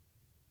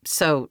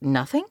So,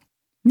 nothing?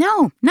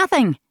 No,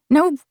 nothing.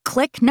 No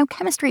click, no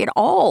chemistry at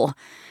all.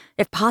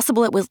 If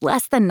possible, it was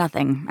less than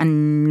nothing. A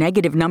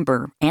negative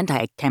number,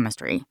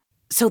 anti-chemistry.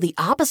 So the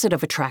opposite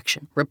of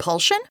attraction,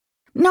 repulsion?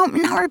 No,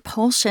 not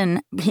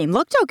repulsion. He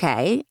looked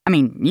okay. I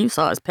mean, you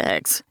saw his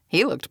pics.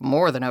 He looked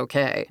more than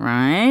okay.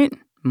 Right?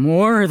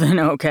 More than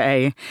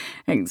okay.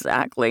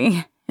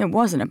 Exactly. It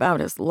wasn't about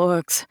his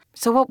looks.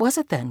 So what was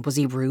it then? Was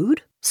he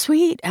rude?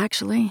 Sweet,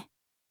 actually.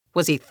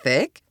 Was he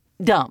thick?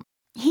 Dumb?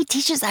 He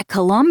teaches at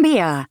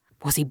Columbia.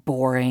 Was he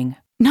boring?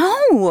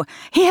 No!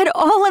 He had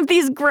all of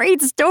these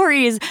great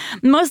stories,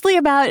 mostly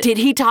about... Did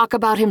he talk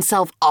about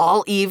himself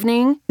all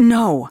evening?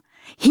 No.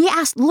 He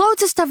asked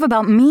loads of stuff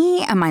about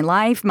me and my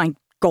life, my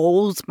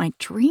goals, my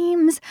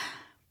dreams.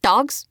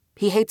 Dogs?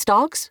 He hates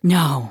dogs?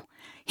 No.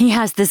 He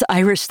has this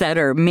Irish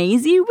setter,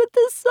 Maisie, with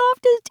the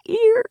softest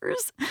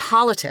ears.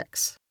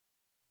 Politics.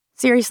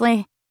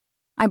 Seriously?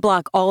 I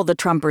block all the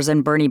Trumpers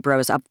and Bernie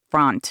bros up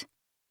front.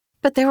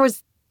 But there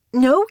was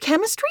no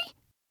chemistry?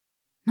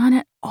 None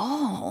at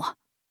all.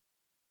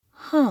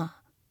 Huh.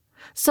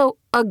 So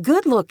a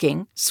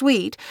good-looking,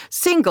 sweet,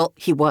 single...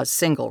 He was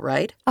single,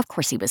 right? Of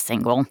course he was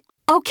single.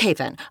 Okay,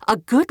 then. A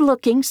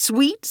good-looking,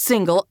 sweet,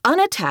 single,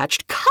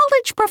 unattached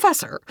college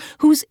professor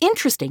who's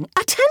interesting,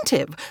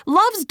 attentive,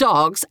 loves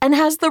dogs, and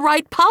has the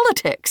right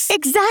politics.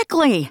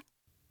 Exactly.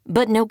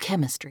 But no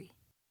chemistry.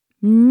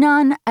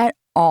 None at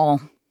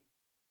all.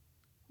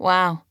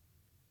 Wow.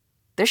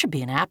 There should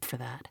be an app for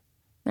that.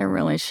 There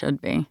really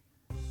should be.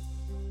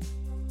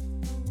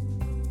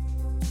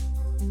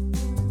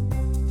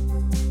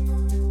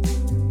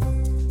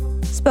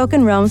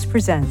 Spoken Realms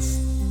presents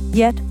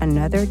yet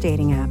another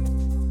dating app.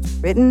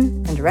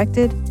 Written and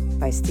directed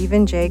by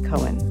Stephen J.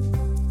 Cohen.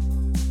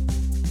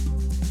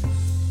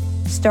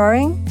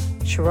 Starring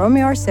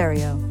Shiromi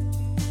Arserio,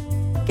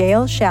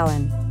 Gail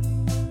Shalan,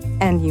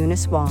 and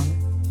Eunice Wong.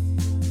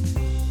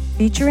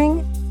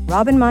 Featuring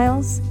Robin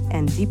Miles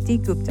and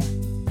Deepti Gupta.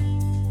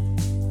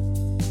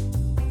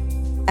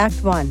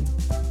 Act 1.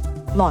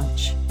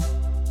 Launch.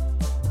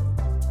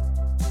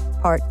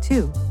 Part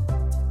 2.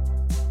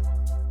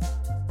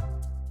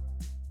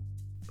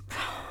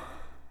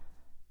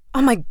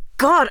 Oh my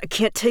God, I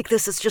can't take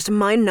this. It's just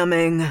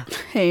mind-numbing.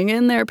 Hang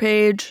in there,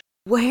 Paige.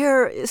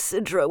 Where is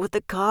Sidra with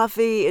the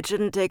coffee? It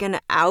shouldn't take an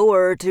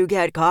hour to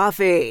get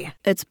coffee.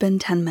 It's been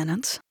 10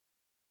 minutes.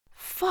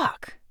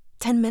 Fuck.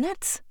 10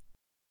 minutes?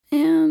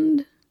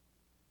 And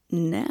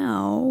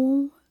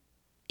now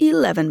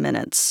 11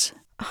 minutes.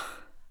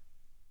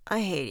 I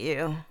hate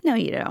you. No,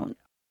 you don't.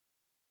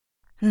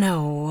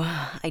 No,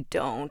 I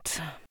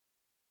don't.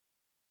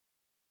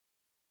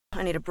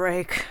 I need a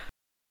break.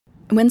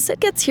 When Sid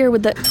gets here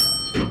with the...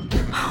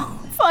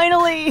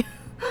 Finally!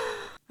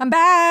 I'm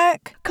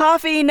back!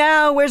 Coffee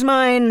now, where's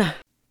mine?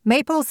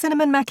 Maple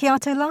cinnamon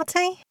macchiato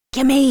latte?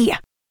 Gimme!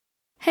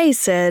 Hey,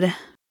 Sid.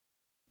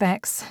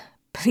 Bex,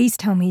 please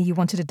tell me you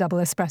wanted a double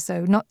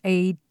espresso, not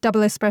a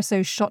double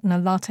espresso shot in a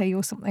latte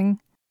or something.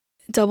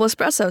 Double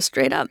espresso,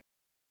 straight up.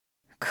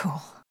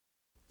 Cool.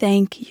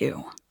 Thank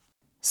you.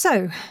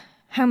 So,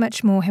 how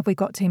much more have we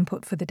got to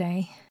input for the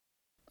day?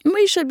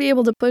 We should be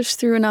able to push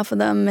through enough of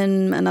them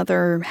in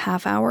another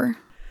half hour.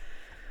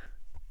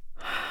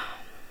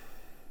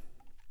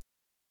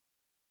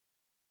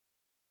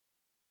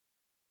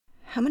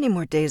 How many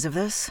more days of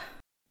this?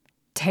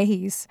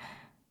 Days.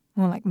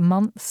 More like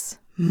months.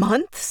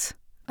 Months?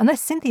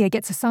 Unless Cynthia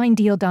gets a signed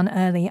deal done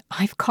early,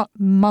 I've got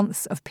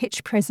months of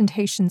pitch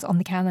presentations on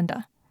the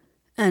calendar.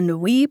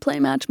 And we play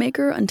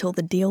matchmaker until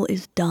the deal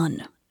is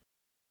done.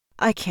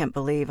 I can't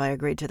believe I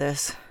agreed to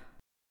this.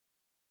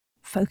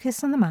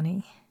 Focus on the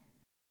money.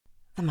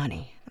 The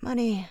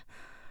money.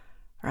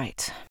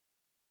 Right.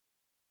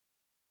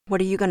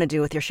 What are you going to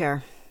do with your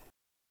share?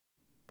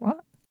 What?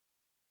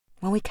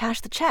 When we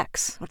cash the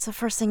checks, what's the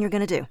first thing you're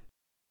going to do?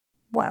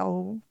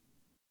 Well...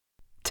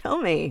 Tell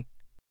me.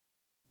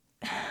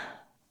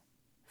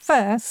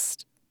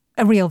 First,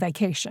 a real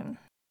vacation.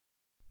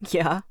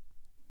 Yeah?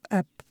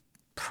 A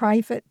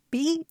private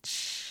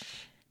beach?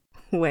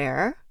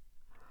 Where?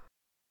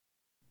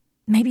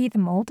 Maybe the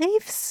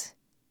Maldives?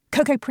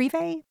 Coco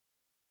Privé?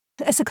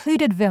 A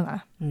secluded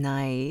villa.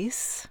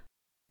 Nice.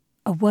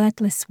 A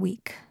wordless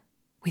week.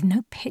 With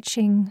no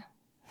pitching,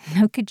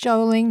 no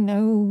cajoling,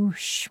 no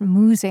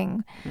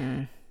schmoozing.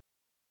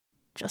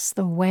 Just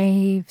the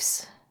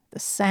waves, the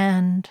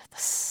sand, the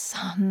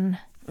sun.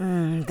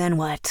 Then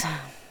what?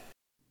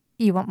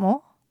 You want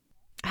more?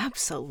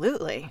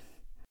 Absolutely.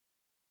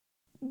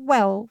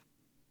 Well,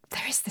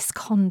 there is this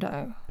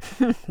condo.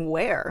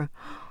 Where?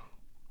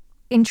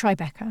 In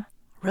Tribeca.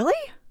 Really?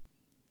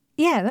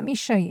 Yeah, let me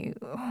show you.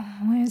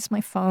 Where's my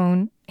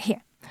phone?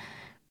 Here.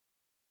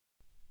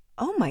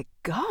 Oh my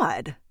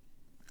God.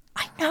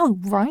 I know,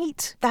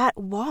 right? That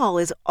wall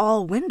is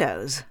all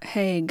windows.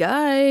 Hey,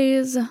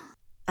 guys.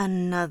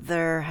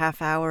 Another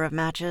half hour of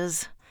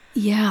matches?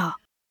 Yeah.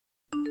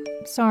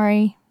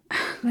 Sorry.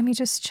 Let me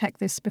just check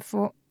this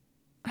before...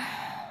 Why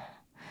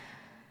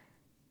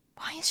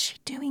is she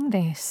doing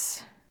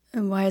this?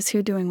 And why is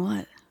who doing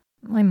what?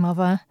 My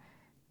mother.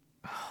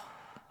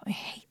 I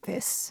hate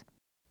this.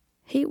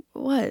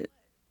 What?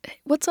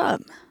 What's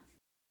up?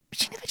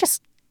 She never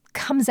just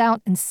comes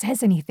out and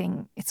says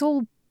anything. It's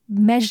all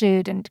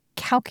measured and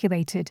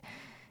calculated.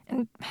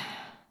 And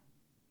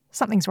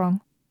something's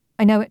wrong.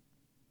 I know it.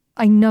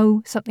 I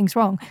know something's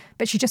wrong,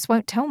 but she just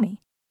won't tell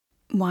me.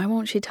 Why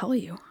won't she tell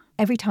you?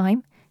 Every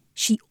time,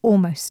 she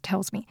almost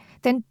tells me.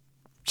 Then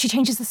she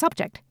changes the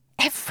subject.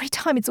 Every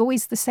time it's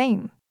always the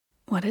same.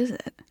 What is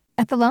it?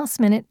 At the last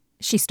minute,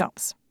 she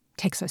stops,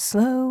 takes a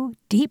slow,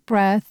 deep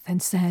breath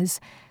and says,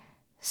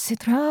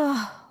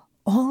 Sidra,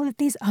 all of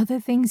these other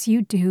things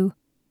you do,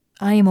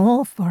 I am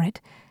all for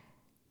it.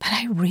 But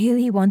I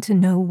really want to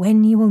know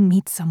when you will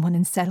meet someone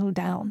and settle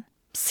down.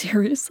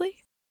 Seriously?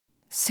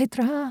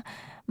 Sidra,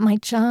 my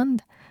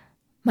Chand,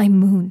 my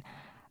moon,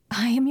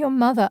 I am your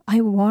mother.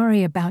 I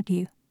worry about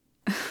you.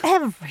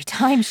 Every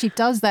time she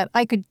does that,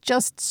 I could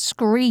just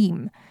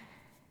scream.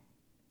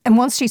 And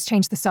once she's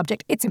changed the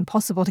subject, it's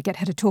impossible to get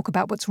her to talk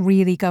about what's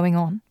really going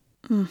on.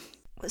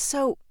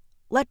 So,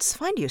 let's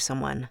find you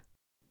someone.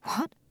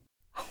 What?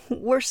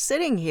 We're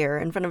sitting here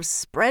in front of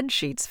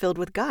spreadsheets filled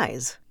with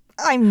guys.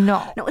 I'm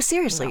not. No,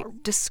 seriously,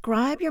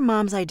 describe your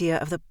mom's idea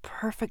of the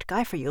perfect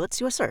guy for you. Let's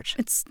do a search.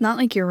 It's not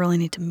like you really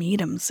need to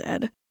meet him,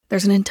 Sid.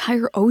 There's an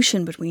entire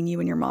ocean between you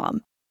and your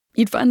mom.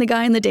 You'd find the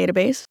guy in the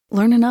database,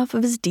 learn enough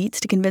of his deets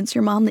to convince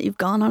your mom that you've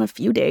gone on a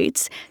few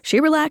dates. She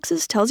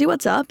relaxes, tells you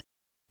what's up.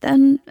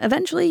 Then,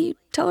 eventually, you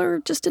tell her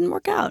it just didn't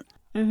work out.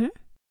 Mm-hmm.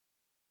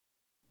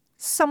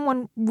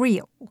 Someone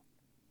real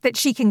that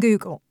she can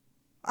Google.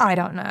 I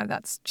don't know,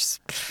 that's just...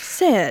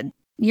 Sid,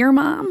 your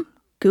mom?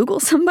 Google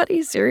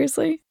somebody?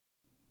 Seriously?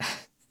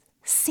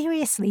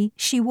 Seriously,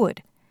 she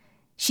would.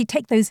 She'd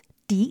take those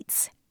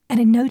deets, and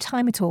in no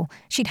time at all,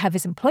 she'd have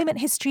his employment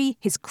history,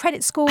 his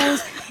credit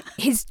scores,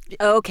 his...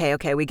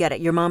 Okay, we get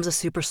it. Your mom's a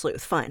super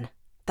sleuth. Fine.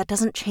 That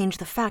doesn't change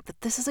the fact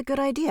that this is a good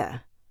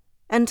idea.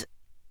 And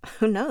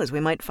who knows, we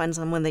might find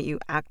someone that you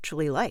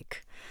actually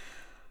like.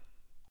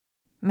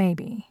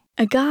 Maybe.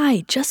 A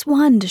guy, just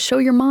one, to show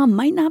your mom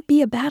might not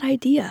be a bad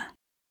idea.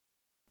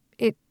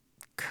 It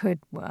could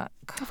work.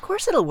 Of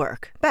course it'll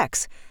work.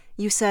 Bex,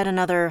 you said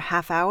another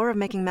half hour of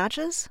making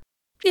matches?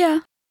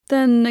 Yeah,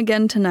 then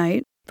again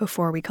tonight,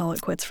 before we call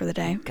it quits for the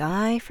day.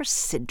 Guy for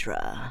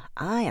Sidra.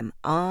 I am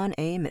on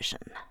a mission.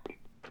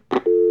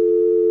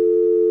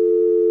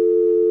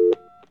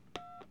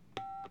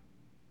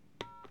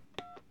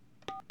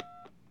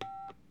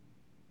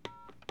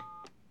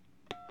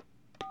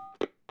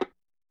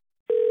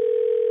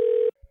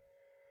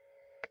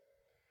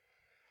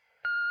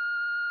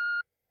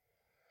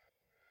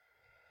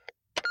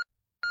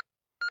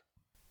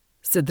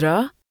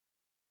 Sidra?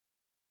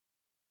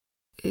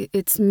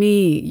 It's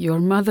me, your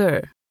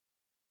mother.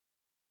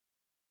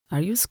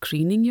 Are you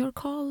screening your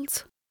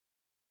calls?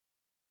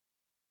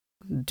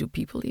 Do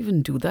people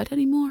even do that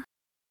anymore?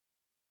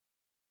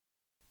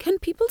 Can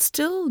people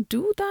still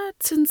do that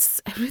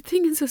since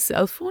everything is a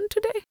cell phone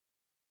today?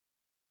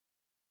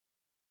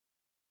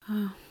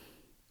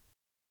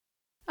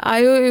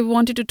 I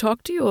wanted to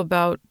talk to you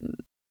about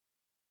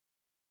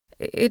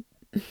it.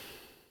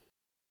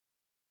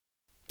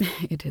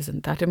 It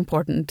isn't that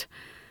important.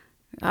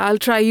 I'll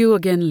try you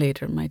again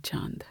later, my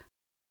Chand.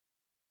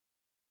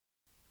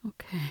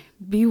 Okay,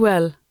 be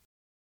well.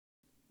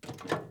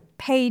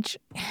 Paige,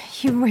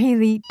 you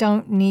really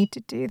don't need to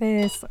do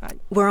this.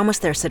 We're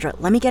almost there, Sidra.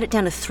 Let me get it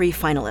down to 3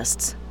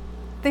 finalists.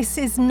 This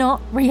is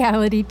not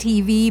reality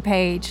TV,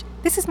 Paige.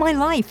 This is my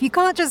life. You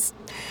can't just...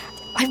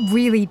 I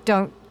really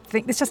don't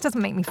think... This just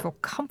doesn't make me feel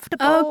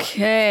comfortable.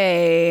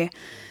 Okay.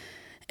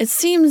 It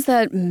seems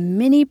that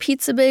mini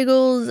pizza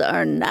bagels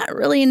are not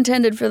really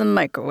intended for the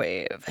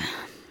microwave.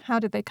 How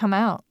did they come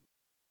out?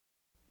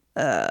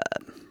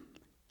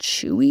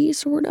 Chewy,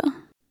 sorta?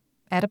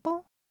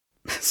 Edible?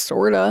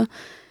 Sorta.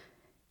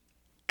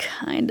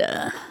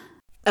 Kinda.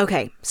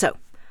 Okay, so,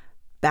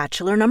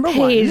 bachelor number 1.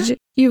 Paige,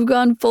 you've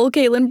gone full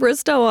Caitlin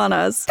Bristow on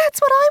us.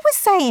 That's what I was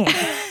saying.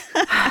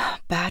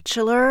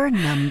 Bachelor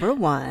number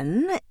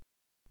 1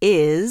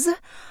 is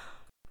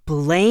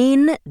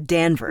Blaine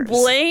Danvers.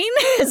 Blaine?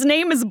 His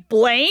name is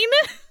Blaine?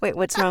 Wait,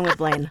 what's wrong with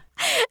Blaine?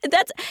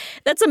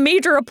 That's a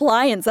major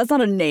appliance. That's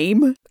not a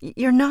name.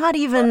 You're not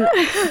even...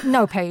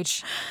 No,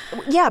 Paige.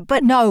 Yeah,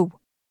 but... No.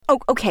 Oh,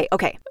 okay.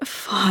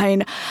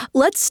 Fine.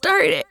 Let's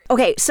start it.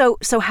 Okay, so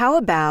how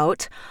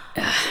about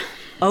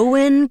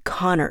Owen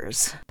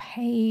Connors?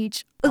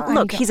 Paige.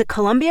 Look, he's a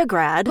Columbia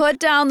grad. Put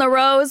down the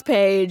rose,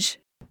 Paige.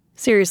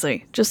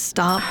 Seriously, just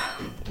stop.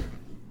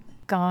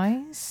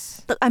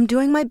 Guys? Look, I'm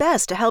doing my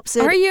best to help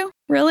Sid... Are you?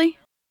 Really?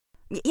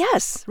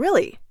 Yes,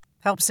 really.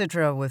 Help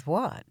Sidra with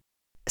what?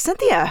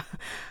 Cynthia,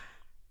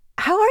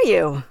 how are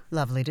you?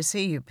 Lovely to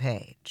see you,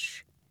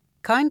 Paige.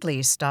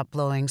 Kindly stop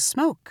blowing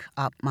smoke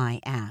up my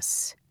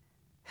ass.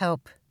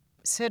 Help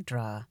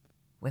Sidra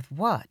with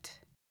what?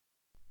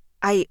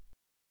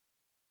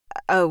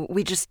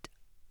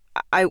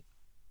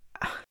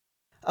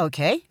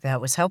 Okay, that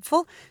was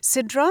helpful.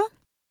 Sidra?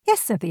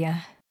 Yes,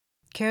 Cynthia.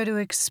 Care to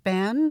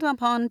expand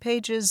upon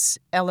Paige's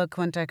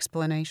eloquent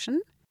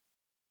explanation?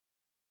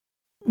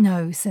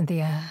 No,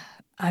 Cynthia,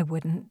 I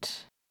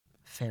wouldn't.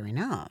 Fair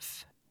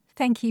enough.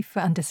 Thank you for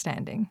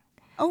understanding.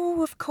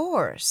 Oh, of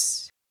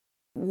course.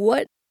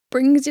 What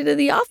brings you to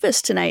the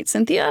office tonight,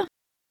 Cynthia?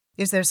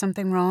 Is there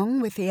something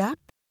wrong with the app?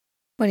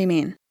 What do you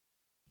mean?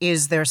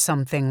 Is there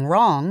something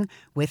wrong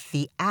with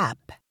the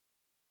app?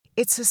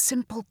 It's a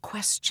simple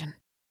question.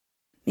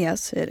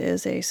 Yes, it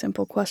is a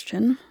simple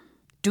question.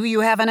 Do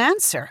you have an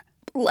answer?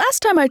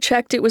 Last time I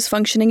checked, it was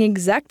functioning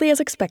exactly as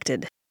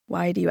expected.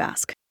 Why do you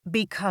ask?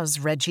 Because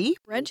Reggie,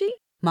 Reggie?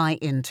 my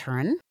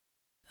intern,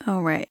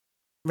 Oh, right.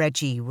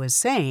 Reggie was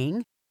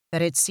saying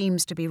that it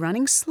seems to be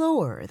running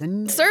slower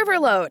than... Server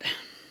load.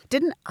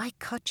 Didn't I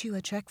cut you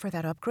a check for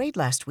that upgrade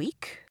last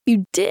week?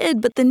 You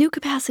did, but the new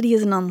capacity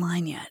isn't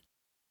online yet.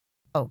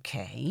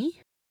 Okay.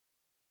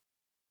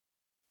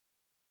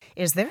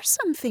 Is there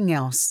something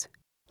else?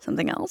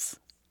 Something else?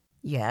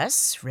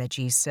 Yes,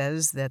 Reggie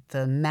says that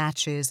the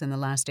matches in the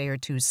last day or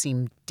two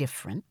seem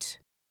different.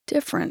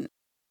 Different.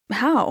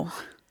 How?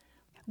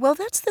 Well,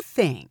 that's the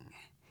thing.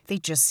 They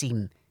just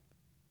seem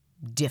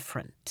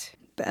different.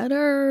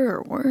 Better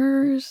or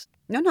worse?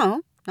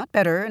 No, not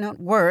better, not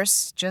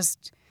worse,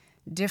 just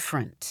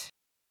different.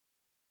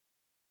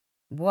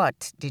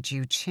 What did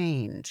you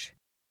change?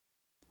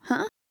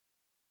 Huh?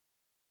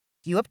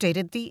 You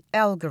updated the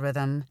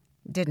algorithm,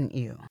 didn't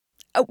you?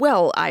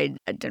 Well, I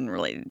didn't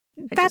really...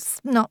 That's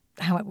not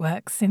how it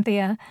works,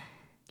 Cynthia.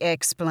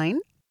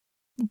 Explain.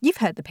 You've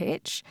heard the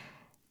pitch.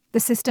 The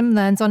system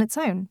learns on its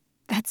own.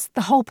 That's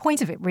the whole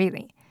point of it,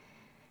 really.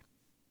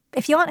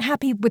 If you aren't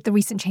happy with the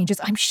recent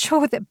changes, I'm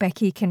sure that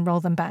Becky can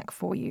roll them back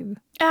for you.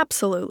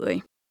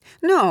 Absolutely.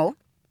 No,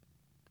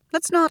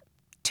 let's not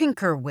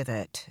tinker with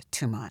it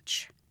too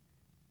much.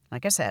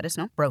 Like I said, it's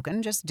not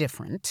broken, just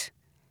different.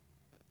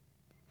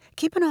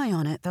 Keep an eye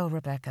on it, though,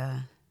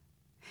 Rebecca.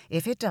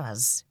 If it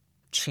does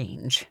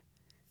change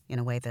in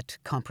a way that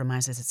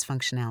compromises its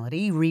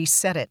functionality,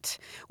 reset it,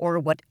 or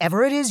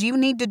whatever it is you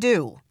need to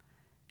do.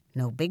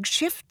 No big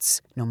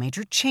shifts, no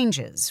major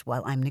changes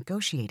while I'm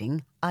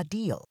negotiating a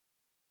deal.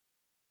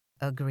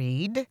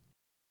 Agreed?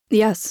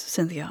 Yes,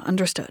 Cynthia,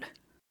 understood.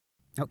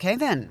 Okay,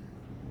 then.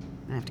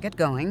 I have to get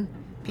going.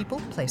 People,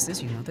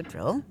 places, you know the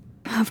drill.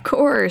 Of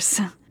course.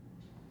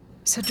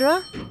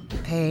 Sidra,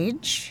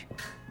 Paige,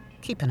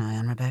 keep an eye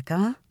on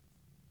Rebecca.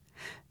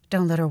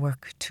 Don't let her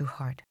work too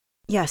hard.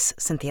 Yes,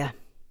 Cynthia.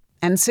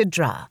 And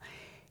Sidra,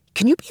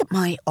 can you be at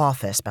my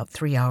office about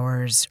 3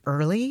 hours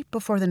early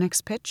before the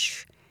next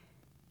pitch?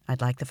 I'd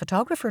like the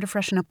photographer to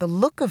freshen up the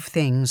look of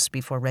things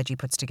before Reggie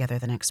puts together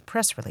the next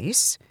press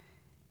release.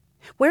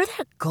 Wear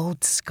that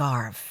gold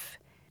scarf.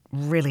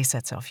 Really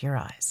sets off your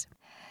eyes.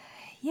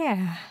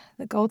 Yeah,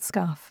 the gold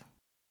scarf.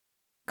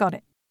 Got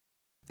it.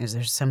 Is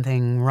there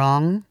something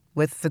wrong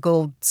with the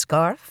gold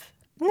scarf?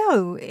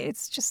 No,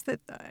 it's just that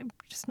I'm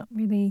just not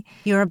really...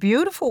 You're a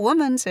beautiful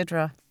woman,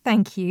 Sidra.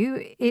 Thank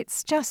you.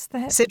 It's just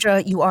that...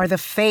 Sidra, you are the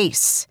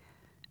face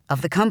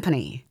of the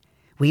company.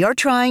 We are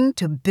trying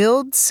to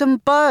build some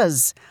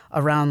buzz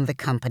around the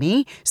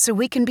company so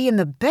we can be in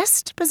the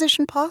best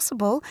position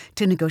possible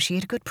to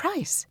negotiate a good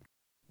price.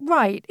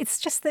 Right, it's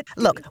just that...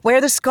 Look, wear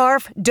the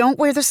scarf, don't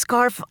wear the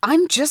scarf.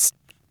 I'm just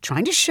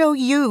trying to show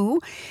you,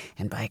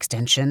 and by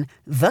extension,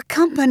 the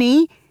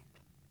company,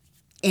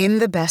 in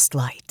the best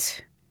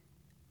light.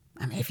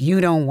 I mean, if you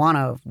don't want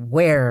to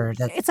wear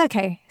the... It's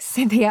okay,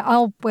 Cynthia,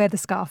 I'll wear the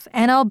scarf,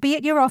 and I'll be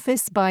at your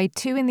office by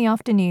 2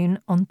 p.m.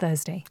 on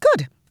Thursday.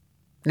 Good.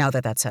 Now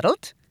that that's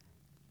settled,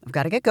 I've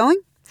got to get going.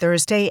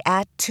 Thursday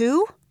at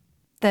 2?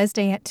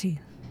 Thursday at 2.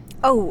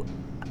 Oh,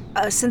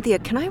 Cynthia,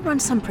 can I run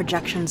some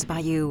projections by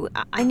you?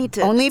 I need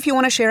to... Only if you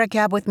want to share a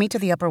cab with me to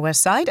the Upper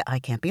West Side. I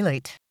can't be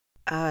late.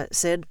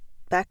 Sid,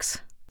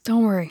 Bex?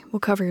 Don't worry, we'll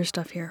cover your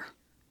stuff here.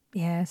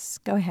 Yes,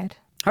 go ahead.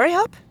 Hurry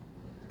up.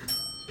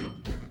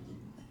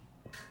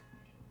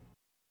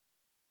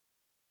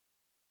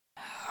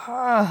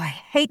 Oh, I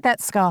hate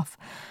that scarf.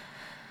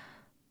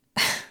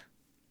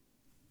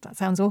 That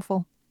sounds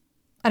awful.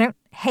 I don't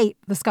hate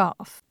the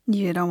scarf.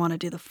 You don't want to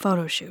do the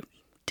photo shoot,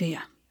 do you?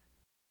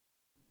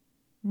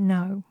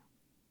 No,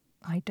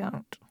 I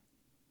don't.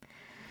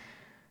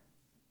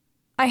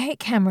 I hate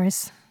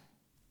cameras.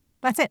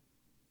 That's it.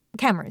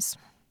 Cameras.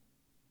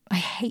 I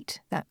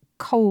hate that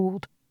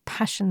cold,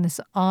 passionless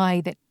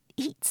eye that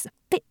eats a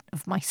bit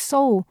of my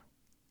soul.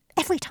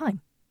 Every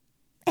time.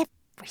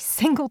 Every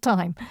single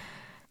time.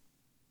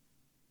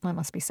 I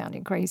must be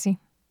sounding crazy.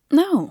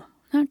 No,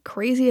 not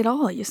crazy at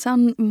all. You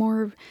sound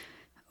more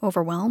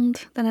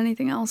overwhelmed than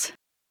anything else.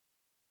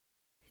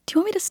 Do you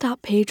want me to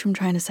stop Paige from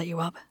trying to set you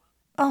up?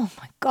 Oh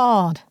my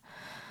God.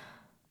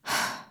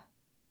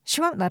 She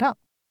won't let up.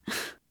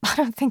 I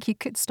don't think you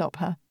could stop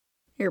her.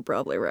 You're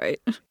probably right.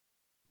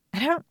 I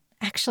don't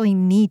actually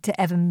need to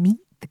ever meet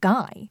the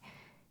guy.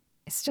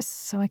 It's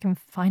just so I can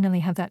finally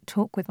have that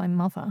talk with my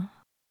mother.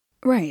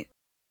 Right.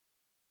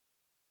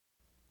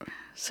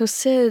 So,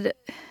 Sid,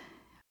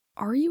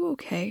 are you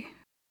okay?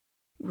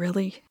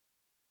 Really?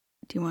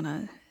 Do you want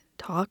to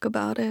talk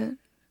about it?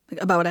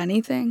 Like, about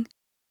anything?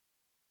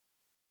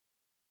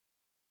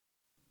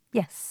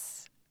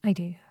 Yes, I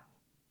do.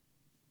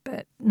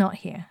 But not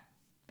here.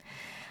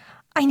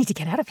 I need to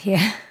get out of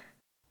here.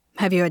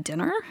 Have you had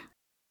dinner?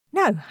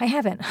 No, I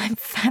haven't. I'm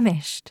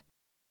famished.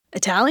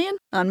 Italian?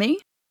 On me?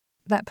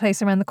 That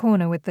place around the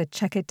corner with the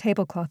checkered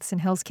tablecloths in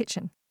Hell's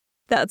Kitchen.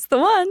 That's the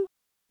one.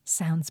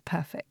 Sounds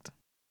perfect.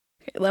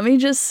 Okay, let me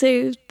just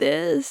save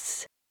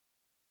this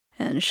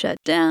and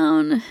shut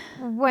down.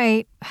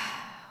 Wait,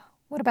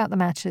 what about the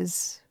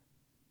matches?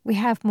 We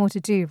have more to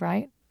do,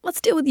 right?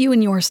 Let's deal with you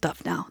and your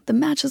stuff now. The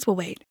matches will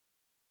wait.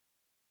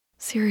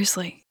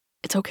 Seriously,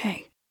 it's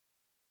okay.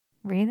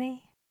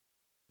 Really?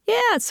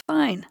 Yeah, it's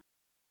fine.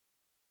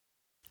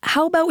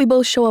 How about we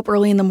both show up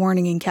early in the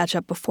morning and catch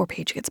up before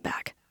Paige gets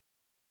back?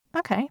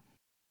 Okay.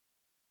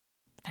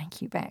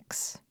 Thank you,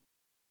 Bex.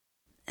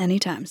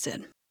 Anytime,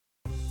 Sid.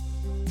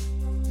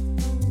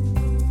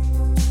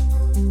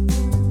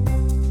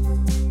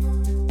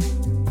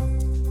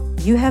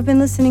 You have been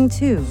listening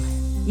to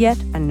Yet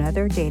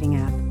Another Dating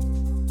App,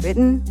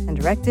 written and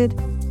directed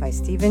by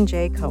Stephen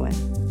J. Cohen.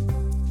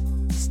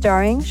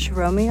 Starring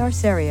Shiromi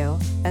Arserio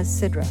as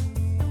Sidra,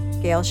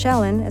 Gail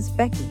Shalan as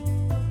Becky,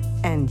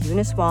 and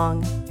Eunice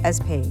Wong as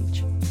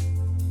Paige.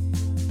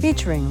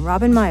 Featuring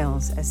Robin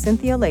Miles as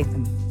Cynthia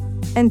Latham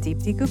and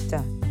Deepti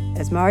Gupta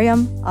as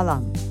Mariam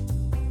Alam.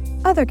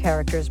 Other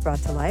characters brought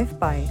to life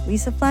by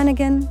Lisa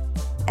Flanagan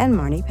and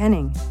Marni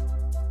Penning.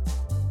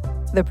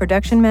 The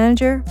production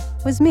manager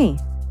was me,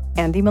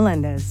 Andy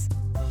Melendez,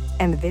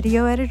 and the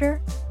video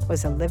editor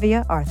was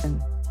Olivia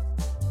Arthen.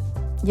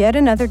 Yet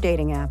Another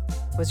Dating App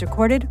was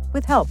recorded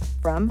with help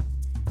from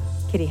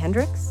Kitty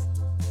Hendricks,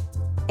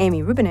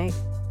 Amy Rubinate,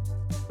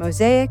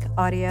 Mosaic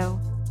Audio,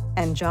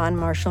 and John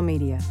Marshall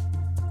Media,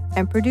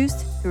 and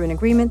produced through an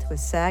agreement with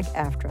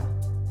SAG-AFTRA,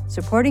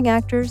 supporting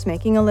actors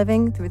making a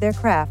living through their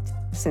craft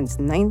since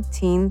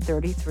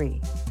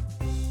 1933.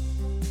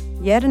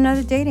 Yet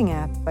Another Dating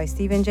App by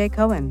Stephen J.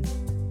 Cohen.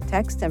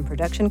 Text and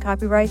production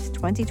copyright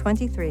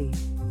 2023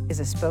 is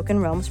a Spoken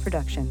Realms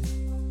production.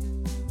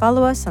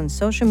 Follow us on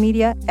social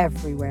media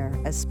everywhere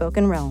as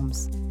Spoken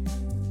Realms.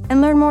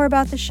 And learn more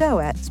about the show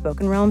at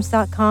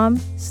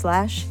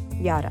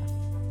spokenrealms.com/yada.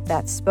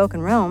 That's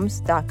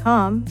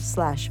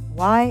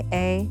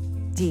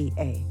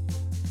spokenrealms.com/YADA.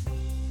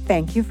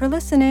 Thank you for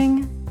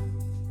listening.